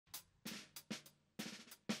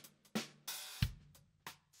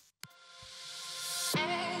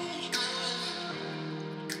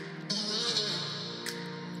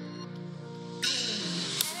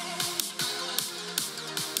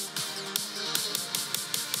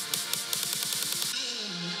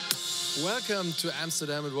Welcome to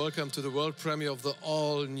Amsterdam and welcome to the world premiere of the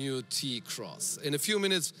all-new T-Cross. In a few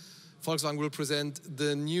minutes, Volkswagen will present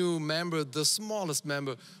the new member, the smallest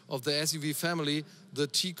member of the SUV family, the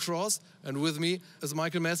T-Cross. And with me is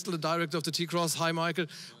Michael Mestel, the director of the T-Cross. Hi, Michael.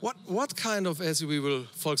 What kind of SUV will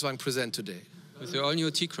Volkswagen present today? With the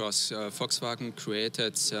all-new T-Cross, Volkswagen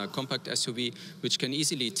created a compact SUV which can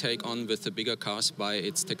easily take on with the bigger cars by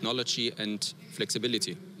its technology and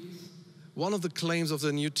flexibility. One of the claims of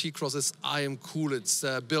the new T-Cross is "I am cool." It's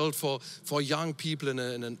built for young people in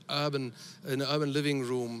an urban living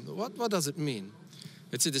room. What does it mean?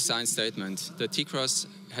 It's a design statement. The T-Cross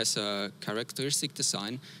has a characteristic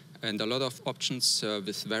design and a lot of options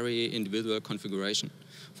with very individual configuration.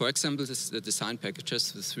 For example, the design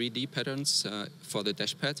packages with 3D patterns for the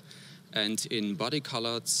dashpad and in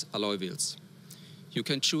body-colored alloy wheels. You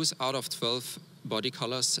can choose out of 12 body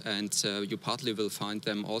colors, and you partly will find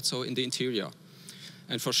them also in the interior.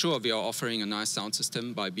 And for sure, we are offering a nice sound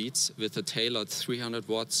system by Beats with a tailored 300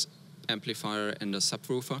 watts amplifier and a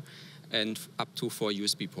subwoofer, and up to 4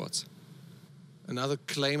 USB ports. Another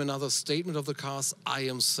claim, another statement of the cars: "I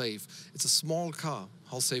am safe." It's a small car.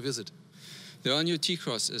 How safe is it? The all-new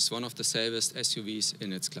T-Cross is one of the safest SUVs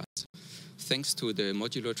in its class. Thanks to the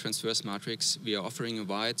modular transverse matrix, we are offering a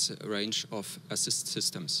wide range of assist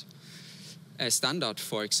systems. As standard,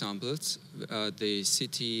 for example, the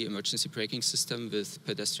city emergency braking system with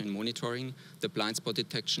pedestrian monitoring, the blind spot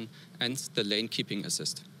detection, and the lane keeping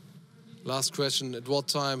assist. Last question: at what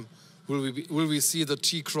time will we see the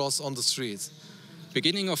T-Cross on the streets?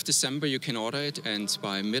 Beginning of December, you can order it, and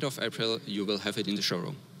by mid of April, you will have it in the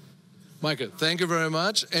showroom. Michael, thank you very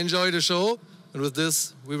much. Enjoy the show. And with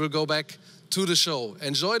this, we will go back to the show.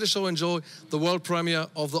 Enjoy the show, enjoy the world premiere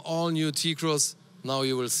of the all-new T-Cross. Now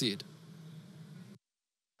you will see it.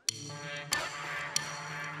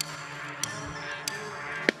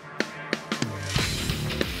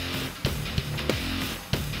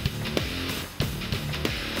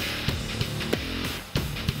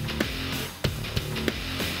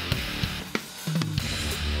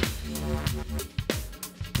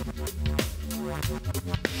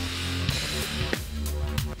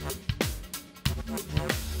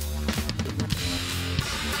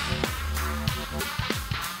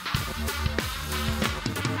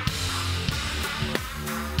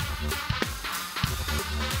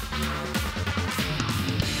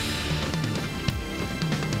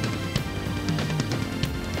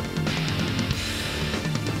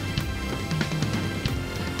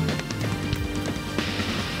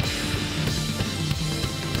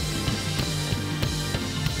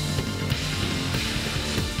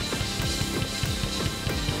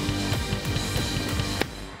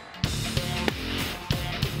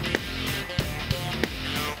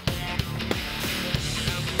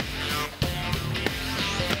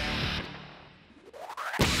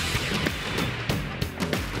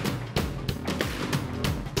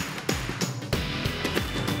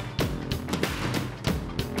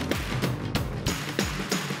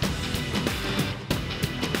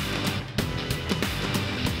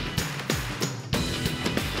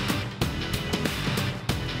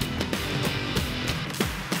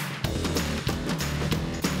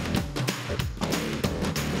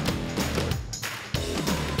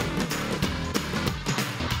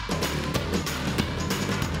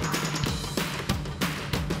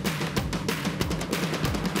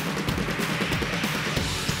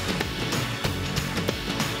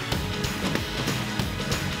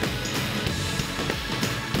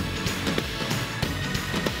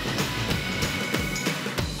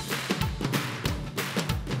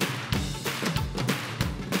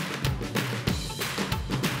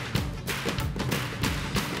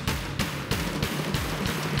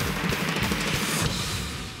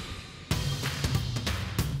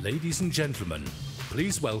 Ladies and gentlemen,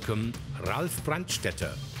 please welcome Ralf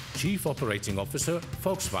Brandstetter, Chief Operating Officer,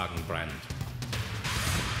 Volkswagen brand.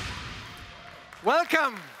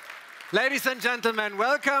 Welcome, ladies and gentlemen,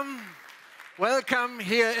 welcome. Welcome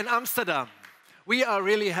here in Amsterdam. We are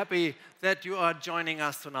really happy that you are joining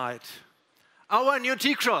us tonight. Our new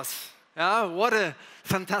T-Cross, yeah, what a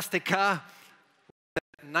fantastic car,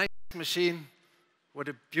 what a nice machine, what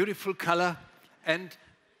a beautiful color, and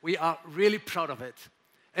we are really proud of it.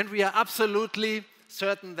 And we are absolutely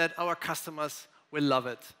certain that our customers will love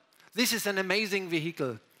it. This is an amazing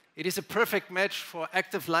vehicle. It is a perfect match for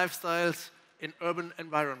active lifestyles in urban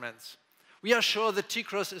environments. We are sure the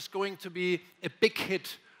T-Cross is going to be a big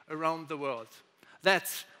hit around the world.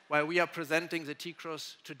 That's why we are presenting the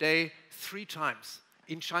T-Cross today 3 times.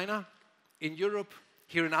 In China, in Europe,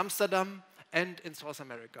 here in Amsterdam, and in South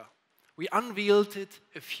America. We unveiled it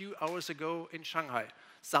a few hours ago in Shanghai.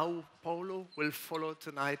 São Paulo will follow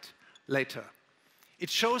tonight later. It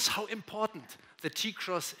shows how important the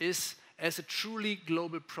T-Cross is as a truly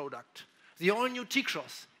global product. The all-new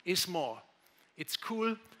T-Cross is more. It's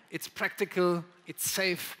cool, it's practical, it's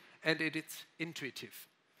safe, and it's intuitive.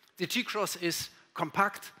 The T-Cross is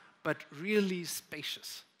compact, but really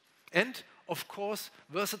spacious. And, of course,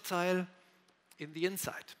 versatile in the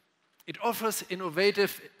inside. It offers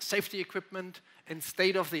innovative safety equipment and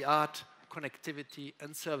state-of-the-art connectivity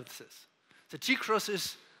and services. The T-Cross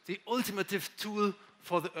is the ultimate tool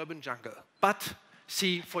for the urban jungle. But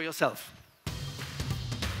see for yourself.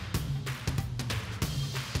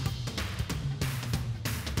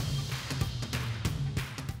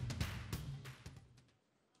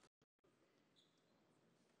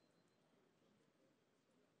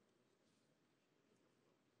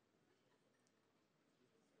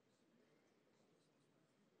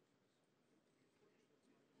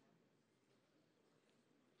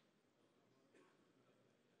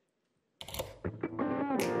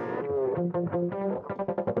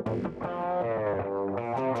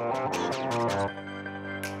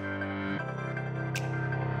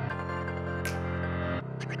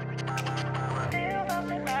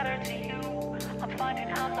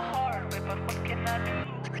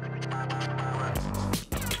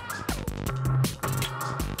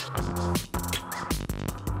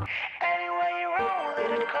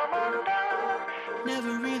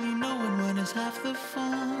 Never really knowing when is half the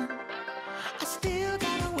fun. I still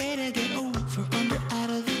got a way to get over under out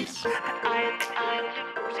of this. I'm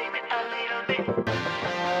losing it a little bit.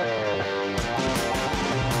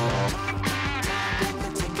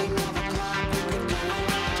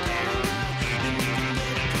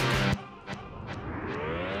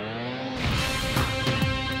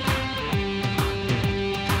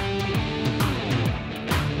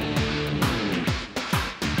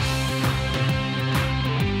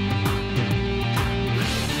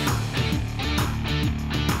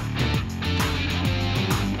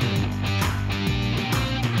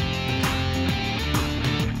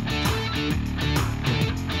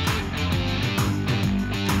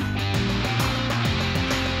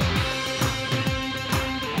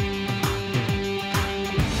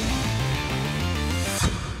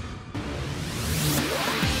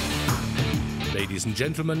 Ladies and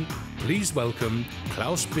gentlemen, please welcome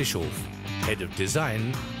Klaus Bischof, Head of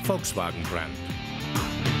Design, Volkswagen brand.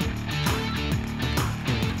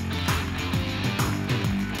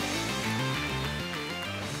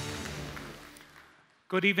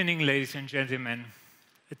 Good evening, ladies and gentlemen.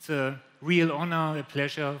 It's a real honor, a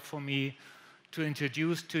pleasure for me to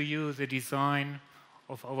introduce to you the design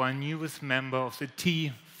of our newest member of the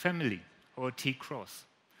T family, or T-Cross.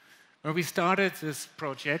 When we started this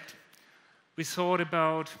project, we thought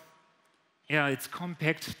about its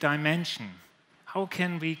compact dimension. How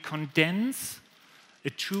can we condense a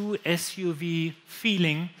true SUV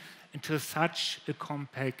feeling into such a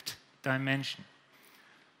compact dimension?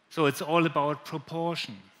 So it's all about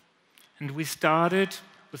proportion. And we started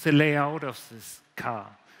with the layout of this car.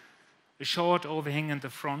 A short overhang in the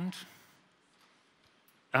front,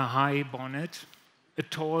 a high bonnet, a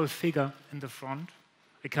tall figure in the front.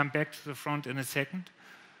 I come back to the front in a second.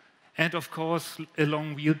 And of course, a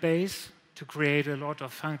long wheelbase to create a lot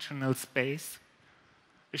of functional space,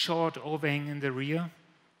 a short overhang in the rear,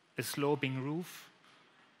 a sloping roof,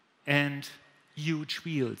 and huge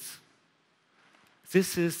wheels.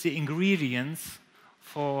 This is the ingredients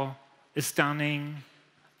for a stunning,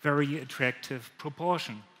 very attractive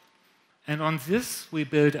proportion. And on this, we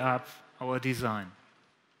build up our design.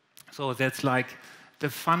 So that's like the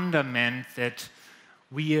fundament that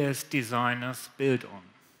we as designers build on.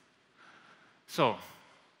 So,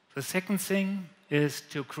 the second thing is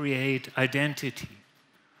to create identity,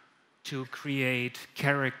 to create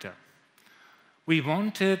character. We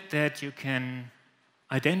wanted that you can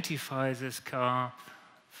identify this car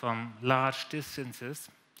from large distances,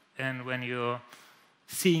 and when you're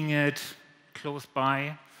seeing it close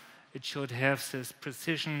by, it should have this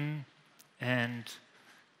precision and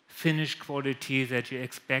finish quality that you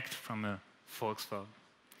expect from a Volkswagen.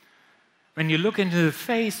 When you look into the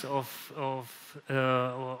face of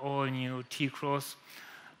our all-new T-Cross,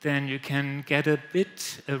 then you can get a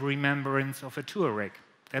remembrance of a Touareg.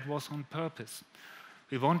 That was on purpose.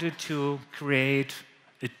 We wanted to create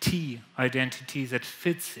a T identity that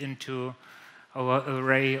fits into our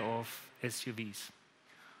array of SUVs.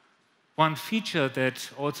 One feature that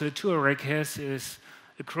also a Touareg has is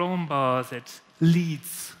a chrome bar that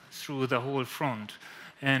leads through the whole front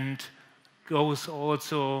and goes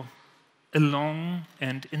also along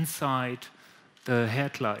and inside the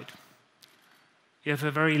headlight. You have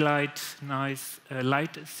a very nice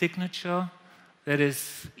light signature that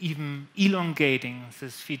is even elongating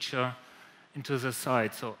this feature into the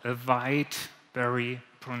side. So a wide, very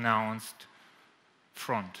pronounced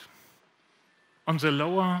front. On the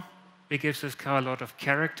lower, we give this car a lot of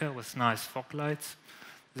character with nice fog lights.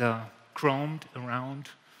 They're chromed around.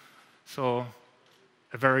 So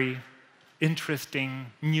a very interesting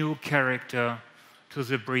new character to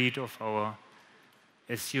the breed of our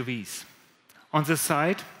SUVs. On the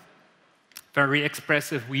side, very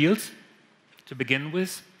expressive wheels to begin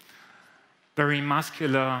with, very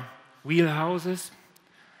muscular wheel houses,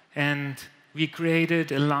 and we created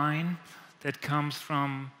a line that comes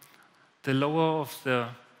from the lower of the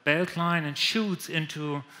belt line and shoots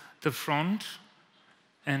into the front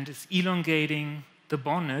and is elongating the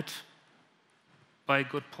bonnet by a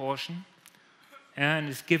good portion and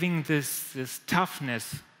is giving this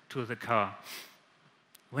toughness to the car.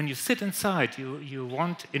 When you sit inside, you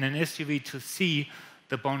want in an SUV to see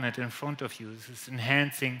the bonnet in front of you. This is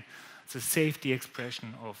enhancing the safety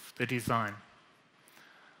expression of the design.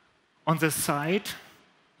 On the side,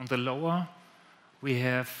 on the lower, we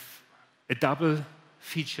have a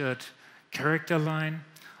double-featured character line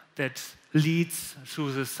that leads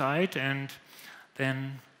through the side and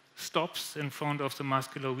then stops in front of the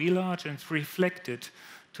muscular wheel arch and is reflected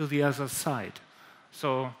to the other side.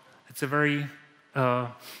 So it's a very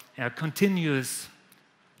continuous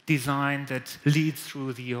design that leads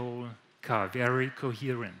through the whole car, very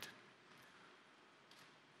coherent.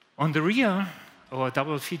 On the rear, our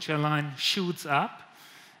double feature line shoots up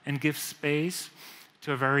and gives space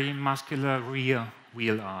to a very muscular rear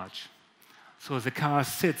wheel arch. So the car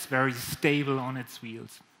sits very stable on its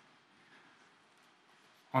wheels.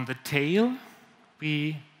 On the tail,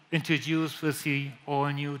 we introduce with the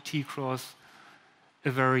all-new T-Cross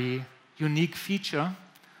a very unique feature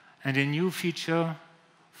and a new feature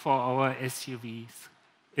for our SUVs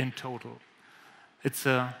in total. It's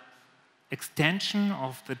an extension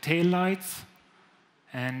of the taillights,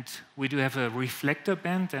 and we do have a reflector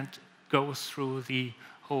band that goes through the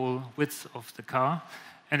whole width of the car,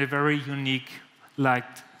 and a very unique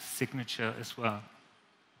light signature as well.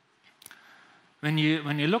 When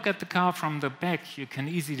you look at the car from the back, you can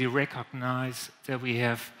easily recognize that we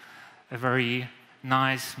have a very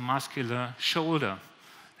nice muscular shoulder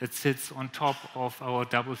that sits on top of our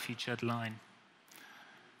double-featured line.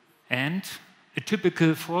 And a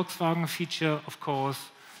typical Volkswagen feature, of course,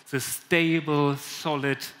 the stable,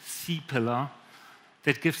 solid C-pillar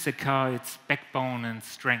that gives the car its backbone and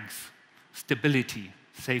strength, stability,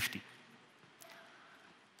 safety.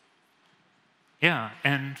 Yeah,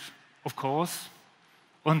 and of course,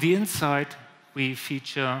 on the inside, we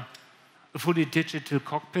feature a fully digital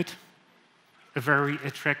cockpit, a very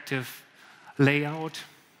attractive layout,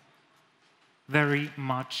 very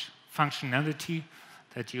much functionality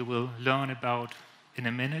that you will learn about in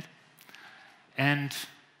a minute. And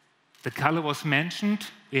the color was mentioned.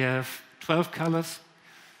 We have 12 colors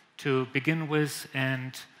to begin with,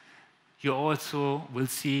 and you also will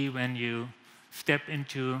see when you step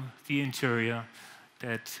into the interior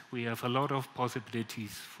that we have a lot of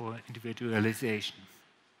possibilities for individualization.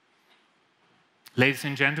 Ladies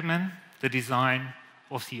and gentlemen, the design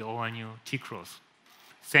of the all-new T-Cross.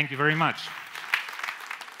 Thank you very much.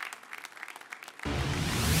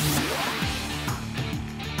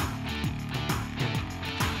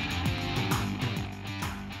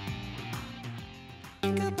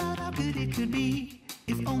 Think about how good it could be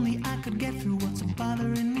if only I could get through what's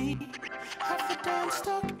bothering me. Half the time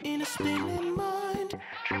stuck in a spinning mind,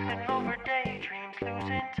 tripping over daydreams,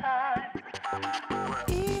 losing time.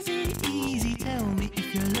 Easy, easy, tell me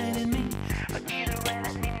if you're letting me, but either way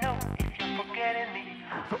let me know if you're forgetting me.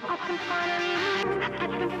 So I can finally move, so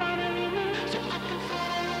I can finally move.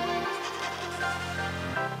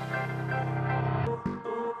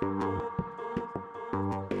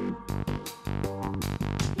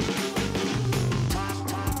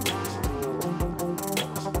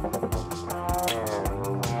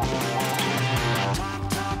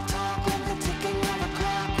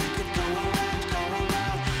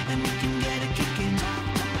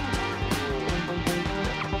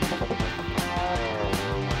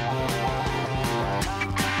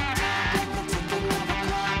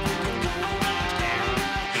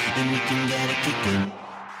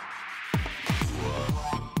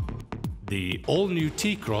 The all-new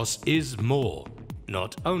T-Cross is more.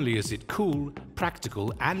 Not only is it cool,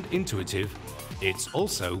 practical and intuitive, it's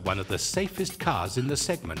also one of the safest cars in the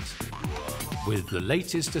segment, with the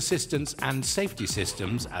latest assistance and safety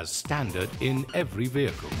systems as standard in every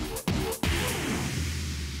vehicle.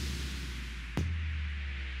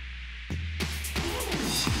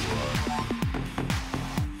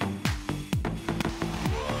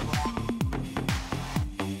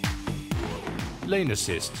 Lane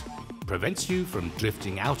assist prevents you from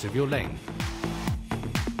drifting out of your lane.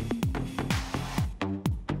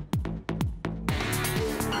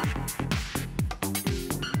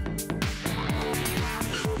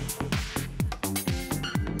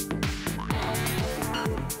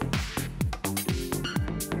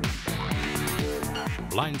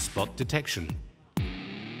 Blind spot detection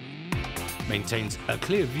maintains a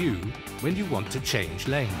clear view when you want to change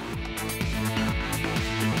lane.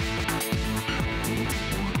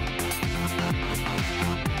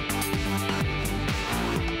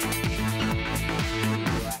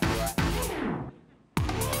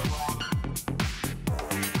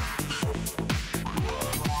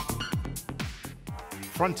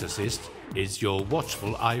 Front assist is your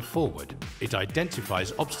watchful eye forward. It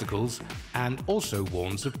identifies obstacles and also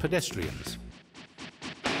warns of pedestrians.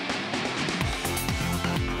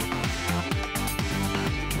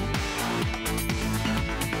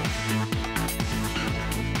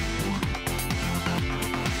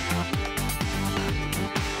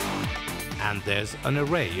 And there's an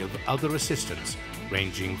array of other assistance,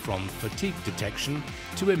 ranging from fatigue detection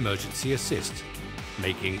to emergency assist,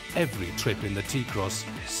 making every trip in the T-Cross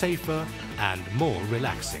safer and more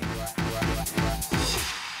relaxing.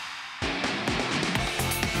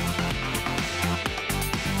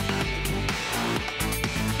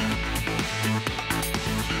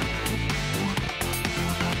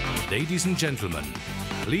 Ladies and gentlemen,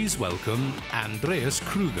 please welcome Andreas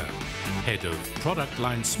Krüger, Head of Product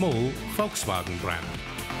Line Small, Volkswagen brand.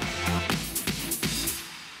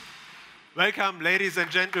 Welcome, ladies and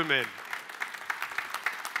gentlemen.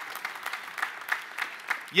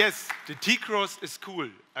 Yes, the T-Cross is cool.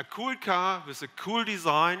 A cool car with a cool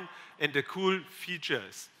design and the cool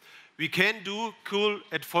features. We can do cool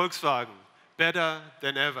at Volkswagen, better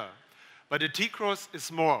than ever. But the T-Cross is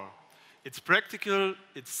more. It's practical,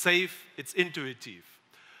 it's safe, it's intuitive.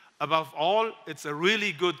 Above all, it's a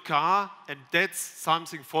really good car, and that's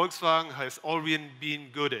something Volkswagen has always been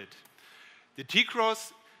good at. The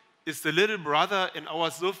T-Cross is the little brother in our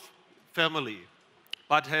SUV family,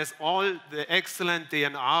 but has all the excellent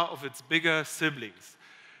DNA of its bigger siblings.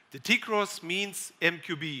 The T-Cross means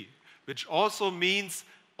MQB, which also means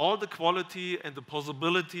all the quality and the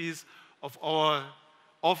possibilities of our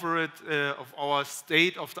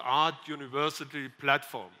state-of-the-art university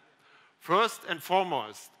platform. First and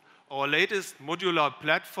foremost, our latest modular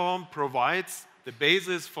platform provides the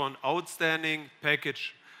basis for an outstanding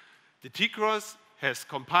package. The T-Cross has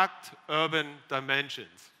compact urban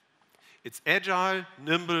dimensions. It's agile,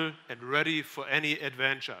 nimble, and ready for any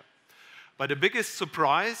adventure. But the biggest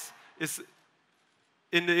surprise is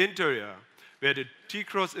in the interior, where the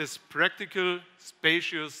T-Cross is practical,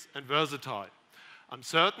 spacious, and versatile. I'm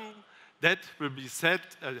certain that will be set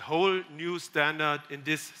a whole new standard in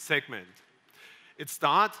this segment. It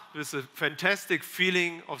starts with a fantastic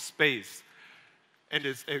feeling of space, and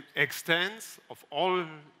it extends of all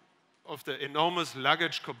of the enormous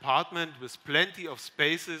luggage compartment with plenty of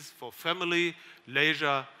spaces for family,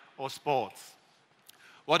 leisure, or sports.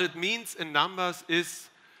 What it means in numbers is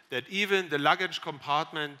that even the luggage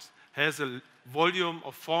compartment has a volume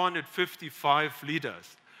of 455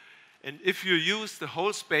 liters. And if you use the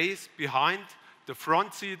whole space behind the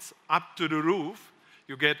front seats up to the roof,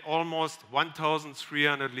 you get almost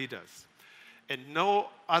 1,300 liters. And no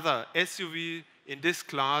other SUV in this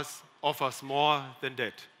class offers more than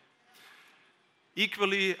that.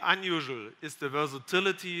 Equally unusual is the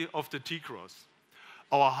versatility of the T-Cross.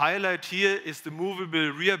 Our highlight here is the movable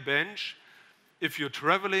rear bench. If you're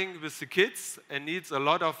traveling with the kids and needs a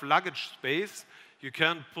lot of luggage space, you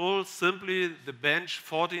can pull simply the bench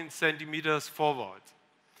 14 centimeters forward.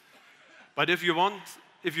 But if you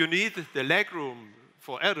need the legroom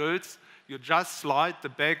for adults, you just slide the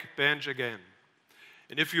back bench again.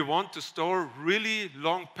 And if you want to store really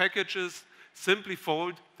long packages, simply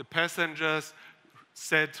fold the passenger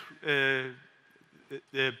seat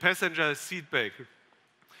back.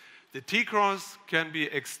 The T-Cross can be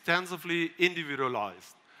extensively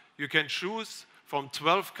individualized. You can choose from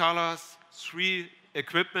 12 colors, 3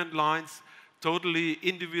 equipment lines, totally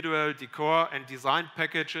individual decor and design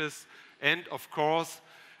packages, and of course,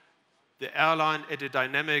 the airline at a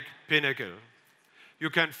dynamic pinnacle. You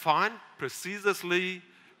can find precisely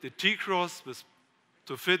the T-Cross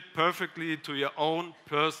to fit perfectly to your own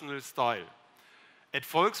personal style. At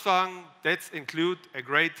Volkswagen, that includes a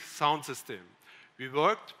great sound system. We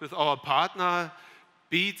worked with our partner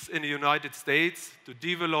Beats in the United States to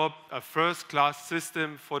develop a first-class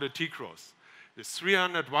system for the T-Cross with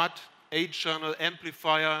 300 watt 8-channel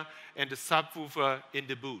amplifier and a subwoofer in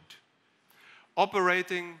the boot.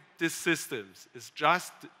 Operating these systems is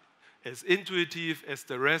just as intuitive as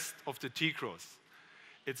the rest of the T-Cross.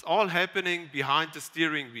 It's all happening behind the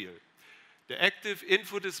steering wheel. The active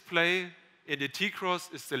info display in the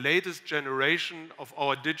T-Cross is the latest generation of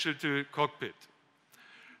our digital cockpit.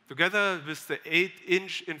 Together with the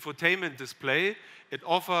 8-inch infotainment display, it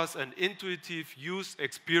offers an intuitive use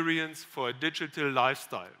experience for a digital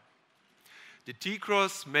lifestyle. The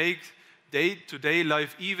T-Cross makes day-to-day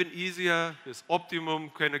life even easier with optimum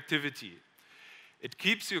connectivity. It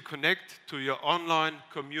keeps you connected to your online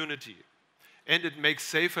community, and it makes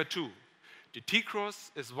safer too. The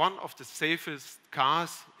T-Cross is one of the safest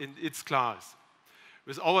cars in its class.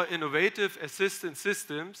 With our innovative assistance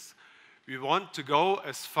systems, we want to go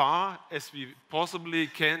as far as we possibly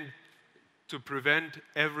can to prevent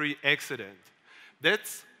every accident.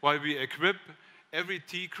 That's why we equip every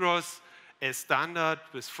T-Cross as standard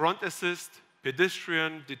with front assist,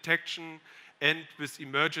 pedestrian detection, and with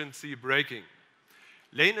emergency braking.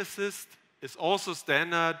 Lane assist is also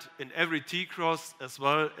standard in every T-Cross, as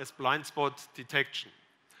well as blind spot detection,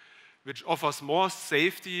 which offers more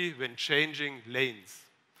safety when changing lanes.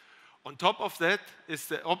 On top of that is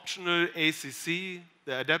the optional ACC,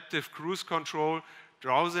 the adaptive cruise control,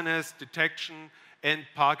 drowsiness detection, and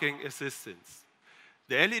parking assistance.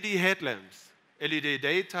 The LED headlamps, LED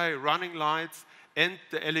daytime running lights, and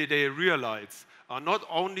the LED rear lights are not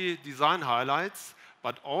only design highlights,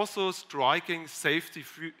 but also striking safety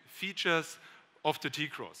features of the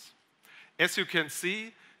T-Cross. As you can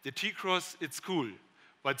see, the T-Cross, it's cool,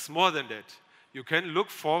 but it's more than that. You can look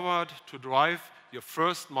forward to drive your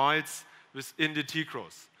first miles within the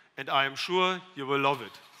T-Cross, and I am sure you will love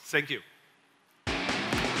it. Thank you.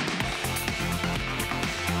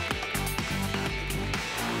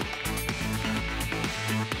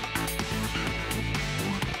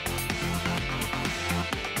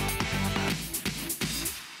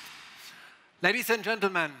 Ladies and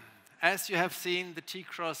gentlemen, as you have seen, the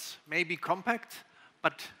T-Cross may be compact,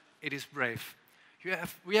 but it is brave.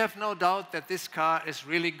 We have no doubt that this car is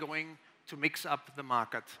really going to mix up the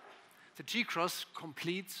market. The T-Cross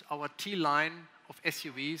completes our T-line of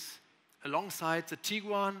SUVs alongside the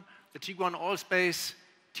Tiguan Allspace,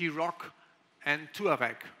 T-Roc, and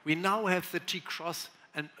Touareg. We now have the T-Cross,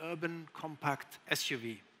 an urban compact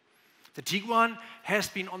SUV. The Tiguan has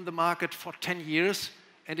been on the market for 10 years,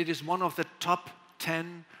 and it is one of the top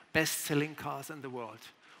 10 best-selling cars in the world.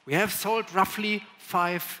 We have sold roughly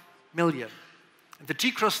 5 million. And the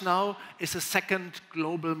T-Cross now is the second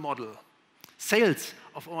global model. Sales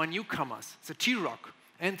of our newcomers, the T-Roc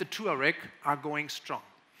and the Touareg, are going strong.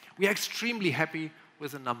 We are extremely happy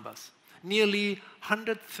with the numbers. Nearly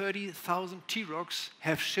 130,000 T-Rocs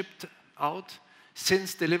have shipped out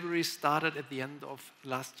since deliveries started at the end of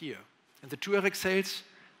last year. And the Touareg sales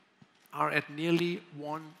are at nearly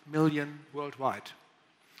 1 million worldwide.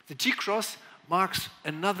 The T-Cross marks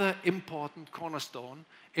another important cornerstone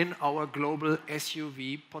in our global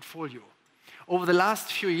SUV portfolio. Over the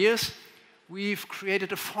last few years, we've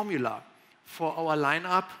created a formula for our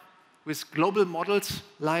lineup with global models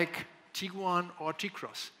like Tiguan or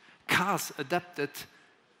T-Cross, cars adapted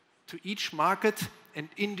to each market and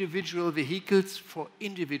individual vehicles for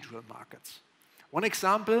individual markets.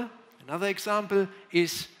 Another example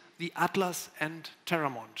is the Atlas and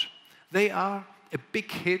Terramont. They are a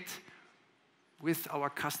big hit with our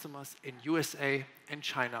customers in USA and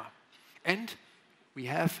China. And we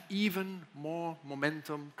have even more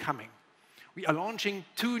momentum coming. We are launching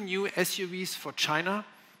 2 new SUVs for China,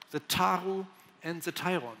 the Taru and the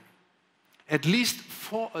Tayron. At least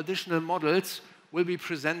 4 additional models will be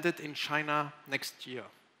presented in China next year.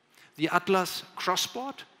 The Atlas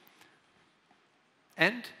Crossport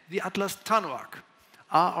and the Atlas Tanoak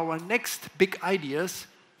are our next big ideas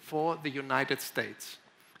for the United States.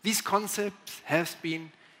 These concepts have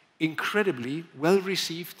been incredibly well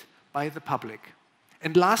received by the public.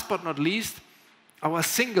 And last but not least, our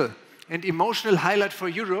single and emotional highlight for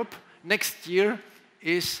Europe next year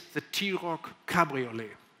is the T-Roc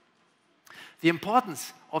Cabriolet. The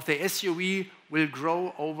importance of the SUV will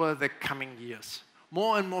grow over the coming years.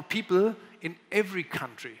 More and more people in every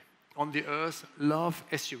country on the earth love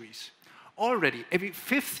SUVs. Already, every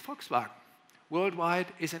 5th Volkswagen worldwide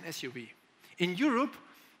is an SUV. In Europe,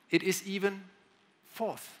 it is even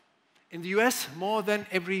 4th. In the US, more than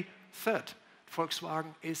every 3rd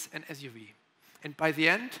Volkswagen is an SUV. And by the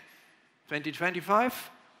end, 2025,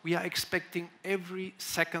 we are expecting every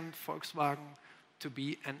 2nd Volkswagen to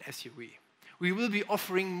be an SUV. We will be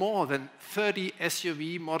offering more than 30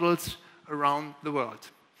 SUV models around the world.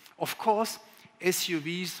 Of course,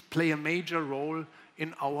 SUVs play a major role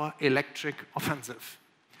in our electric offensive.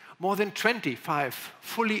 More than 25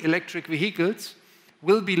 fully electric vehicles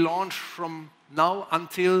will be launched from now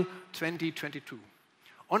until 2022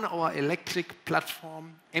 on our electric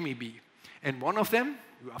platform MEB. And one of them,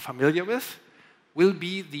 you are familiar with, will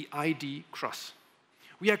be the ID Cross.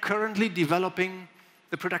 We are currently developing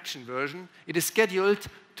the production version. It is scheduled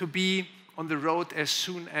to be on the road as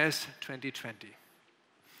soon as 2020.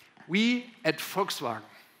 We at Volkswagen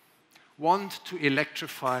want to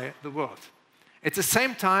electrify the world. At the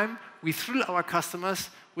same time, we thrill our customers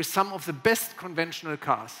with some of the best conventional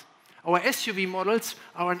cars. Our SUV models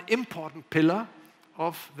are an important pillar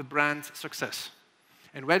of the brand's success.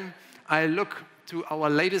 And when I look to our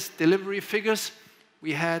latest delivery figures,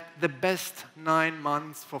 we had the best 9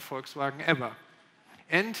 months for Volkswagen ever.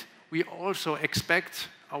 And we also expect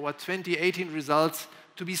our 2018 results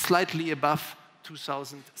to be slightly above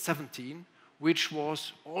 2017, which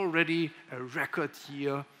was already a record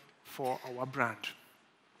year for our brand.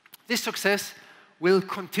 This success will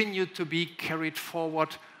continue to be carried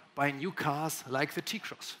forward by new cars like the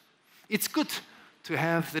T-Cross. It's good to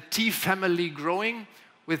have the T family growing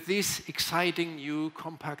with these exciting new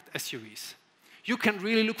compact SUVs. You can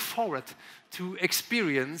really look forward to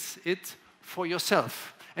experience it for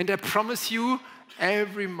yourself. And I promise you,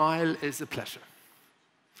 every mile is a pleasure.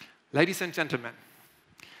 Ladies and gentlemen,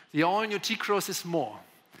 the all-new T-Cross is more.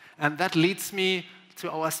 And that leads me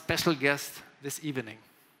to our special guest this evening.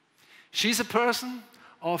 She's a person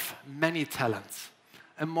of many talents,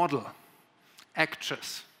 a model,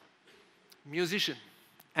 actress, musician,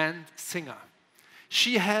 and singer.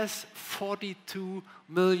 She has 42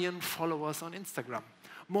 million followers on Instagram,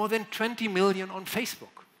 more than 20 million on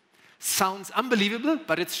Facebook. Sounds unbelievable,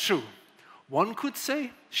 but it's true. One could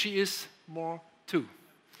say she is more too.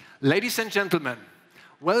 Ladies and gentlemen,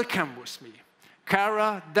 welcome with me,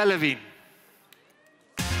 Cara Delevingne.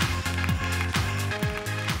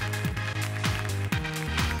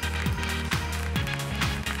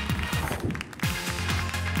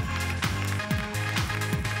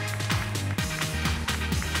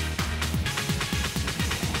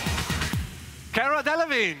 Cara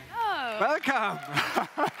Delevingne. Oh. Welcome.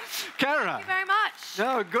 Cara. Thank you very much.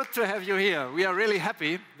 No, good to have you here. We are really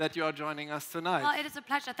happy that you are joining us tonight. Well, it is a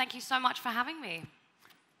pleasure. Thank you so much for having me.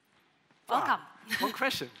 Welcome. One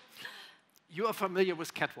question. You are familiar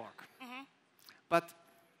with catwalk.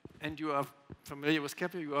 And you are familiar with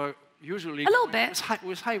catwalk, you are usually... A little bit.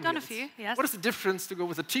 With high Done a wheels. few, yes. What is the difference to go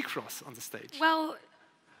with a T-Cross on the stage? Well,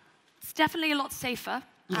 it's definitely a lot safer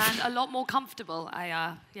and a lot more comfortable.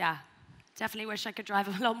 Yeah, definitely wish I could drive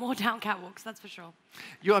a lot more down catwalks, that's for sure.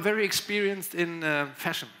 You are very experienced in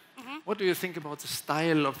fashion. What do you think about the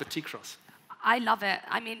style of the T-Cross? I love it.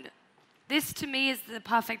 I mean, this to me is the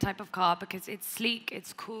perfect type of car because it's sleek,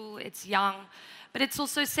 it's cool, it's young, but it's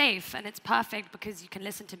also safe and it's perfect because you can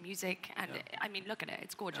listen to music and I mean, look at it,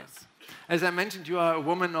 it's gorgeous. Yeah. As I mentioned, you are a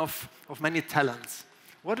woman of many talents.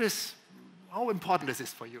 How important is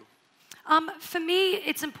this for you? For me,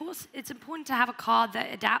 it's important to have a car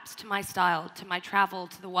that adapts to my style, to my travel,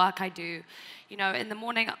 to the work I do. You know, in the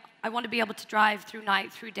morning, I want to be able to drive through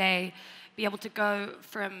night, through day, be able to go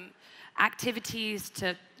from activities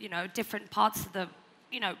to, you know, different parts of the,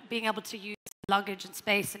 you know, being able to use luggage and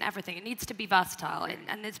space and everything. It needs to be versatile,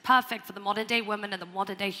 and it's perfect for the modern day woman and the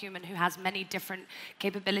modern day human who has many different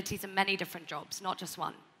capabilities and many different jobs, not just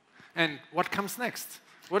one. And what comes next?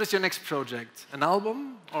 What is your next project? An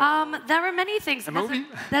album? Or there are many things. A movie?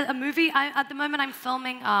 A movie. At the moment, I'm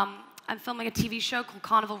filming a TV show called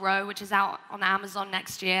Carnival Row, which is out on Amazon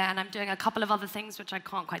next year, and I'm doing a couple of other things which I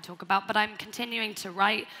can't quite talk about, but I'm continuing to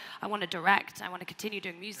write, I want to direct, I want to continue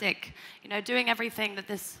doing music, you know, doing everything that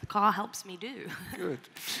this car helps me do. Good.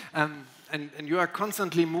 And you are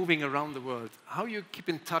constantly moving around the world. How do you keep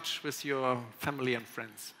in touch with your family and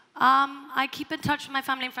friends? I keep in touch with my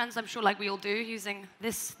family and friends, I'm sure like we all do, using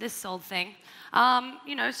this old thing.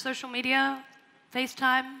 You know, social media,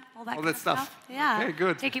 FaceTime, all that kind of stuff. Yeah. Okay,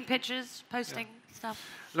 good. Taking pictures, posting stuff.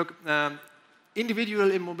 Look,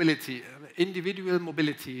 individual mobility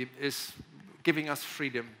is giving us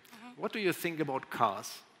freedom. What do you think about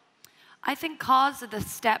cars? I think cars are the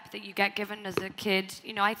step that you get given as a kid.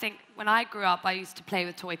 You know, I think when I grew up, I used to play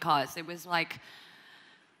with toy cars. It was like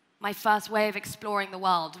my first way of exploring the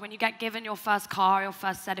world. When you get given your first car, your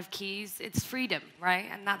first set of keys, it's freedom, right?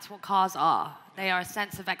 And that's what cars are. They are a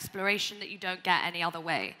sense of exploration that you don't get any other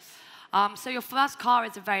way. So your first car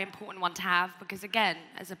is a very important one to have because, again,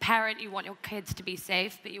 as a parent, you want your kids to be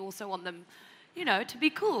safe, but you also want them, you know, to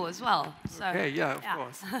be cool as well. So, okay, yeah, of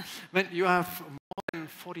course. When you have than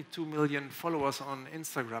 42 million followers on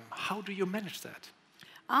Instagram. How do you manage that?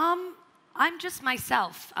 I'm just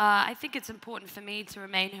myself. I think it's important for me to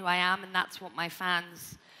remain who I am, and that's what my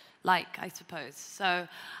fans like, I suppose. So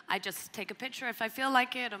I just take a picture if I feel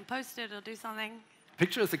like it, and post it, or do something.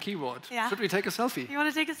 Picture is the keyword. Yeah. Should we take a selfie? You want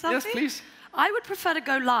to take a selfie? Yes, please. I would prefer to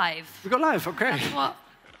go live. We go live, okay.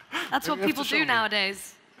 That's what people do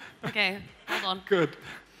nowadays. Okay, hold on. Good.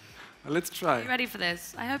 Well, let's try. Are you ready for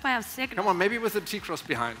this? I hope I have signal. Come on, maybe with the T-cross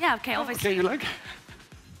behind. Yeah, okay, obviously. Okay, you like?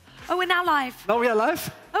 Oh, we're now live. Now we are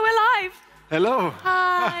live? Oh, we're live. Hello.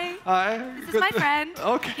 Hi. Hi. This is my friend.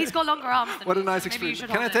 Okay. He's got longer arms than What a me, nice so maybe you experience. should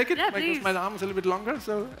Can I hold take it? Yeah, Because please. my arm is a little bit longer,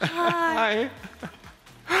 so. Hi.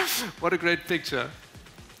 Hi. What a great picture.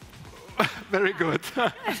 Very good.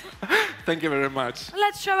 Thank you very much.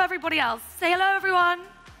 Let's show everybody else. Say hello, everyone.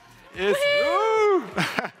 Yes.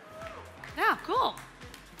 Yeah, cool.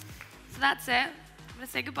 So that's it. I'm going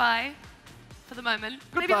to say goodbye for the moment.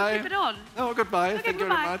 Goodbye. Maybe I'll keep it on. No, goodbye. Okay, Thank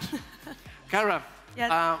goodbye. you very much. Kara,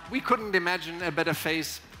 Yes. we couldn't imagine a better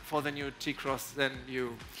face for the new T-Cross than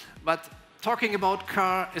you. But talking about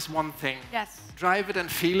car is one thing. Yes. Drive it and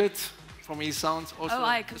feel it, for me, sounds also... Oh,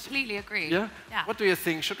 I completely agree. Yeah? Yeah. What do you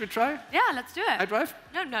think? Should we try? Yeah, let's do it. I drive?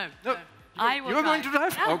 No. No. I will You're going to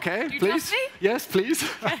drive? Yeah. Okay, Do you please. trust me? Yes, please.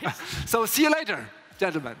 So see you later,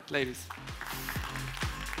 gentlemen, ladies.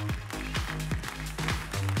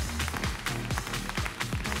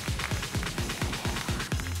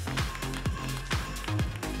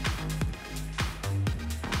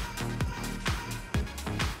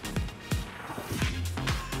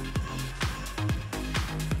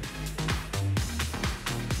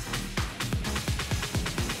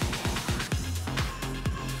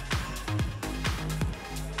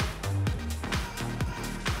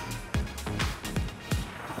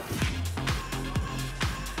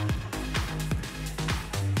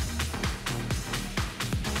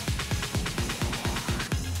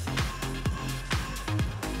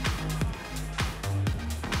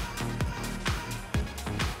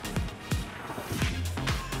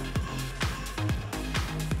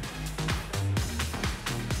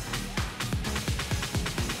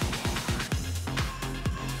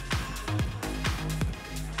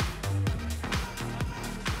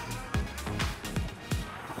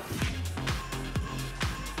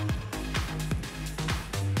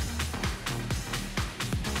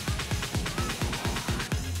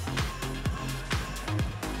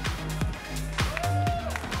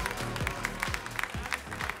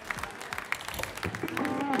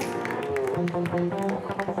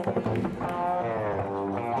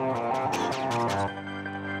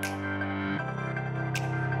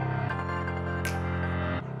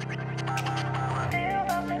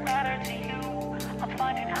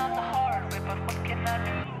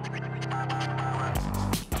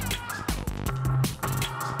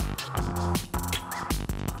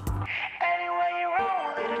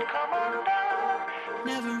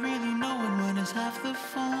 Never really knowing when is half the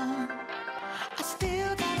fun. I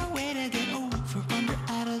still got a way to get over under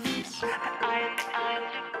out of this. I'm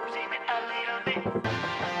losing it a little bit.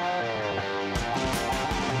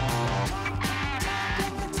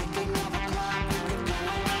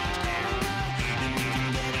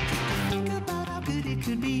 Think about how good it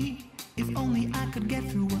could be if only I could get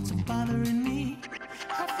through what's bothering me.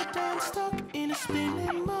 Half the time stuck in a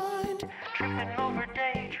spinning mind, tripping over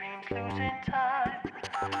daydreams, losing time.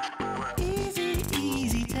 Easy,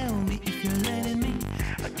 easy, tell me if you're letting me,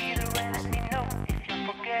 or either way let me know if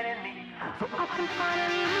you're forgetting me. So I can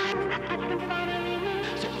finally move, so I can finally move.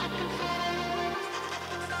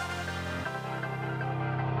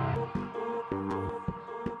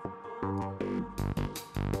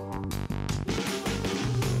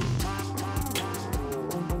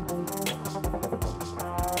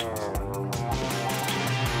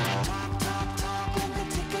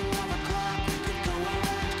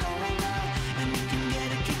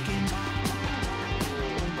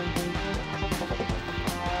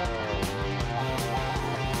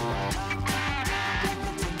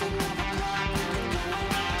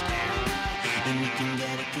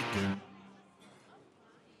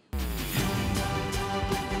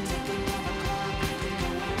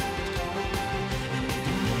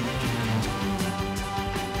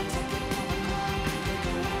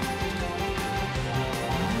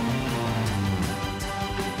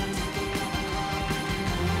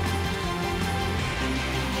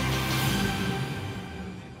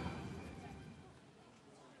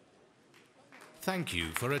 Thank you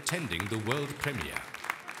for attending the world premiere.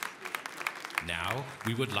 Now,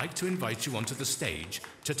 we would like to invite you onto the stage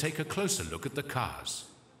to take a closer look at the cars.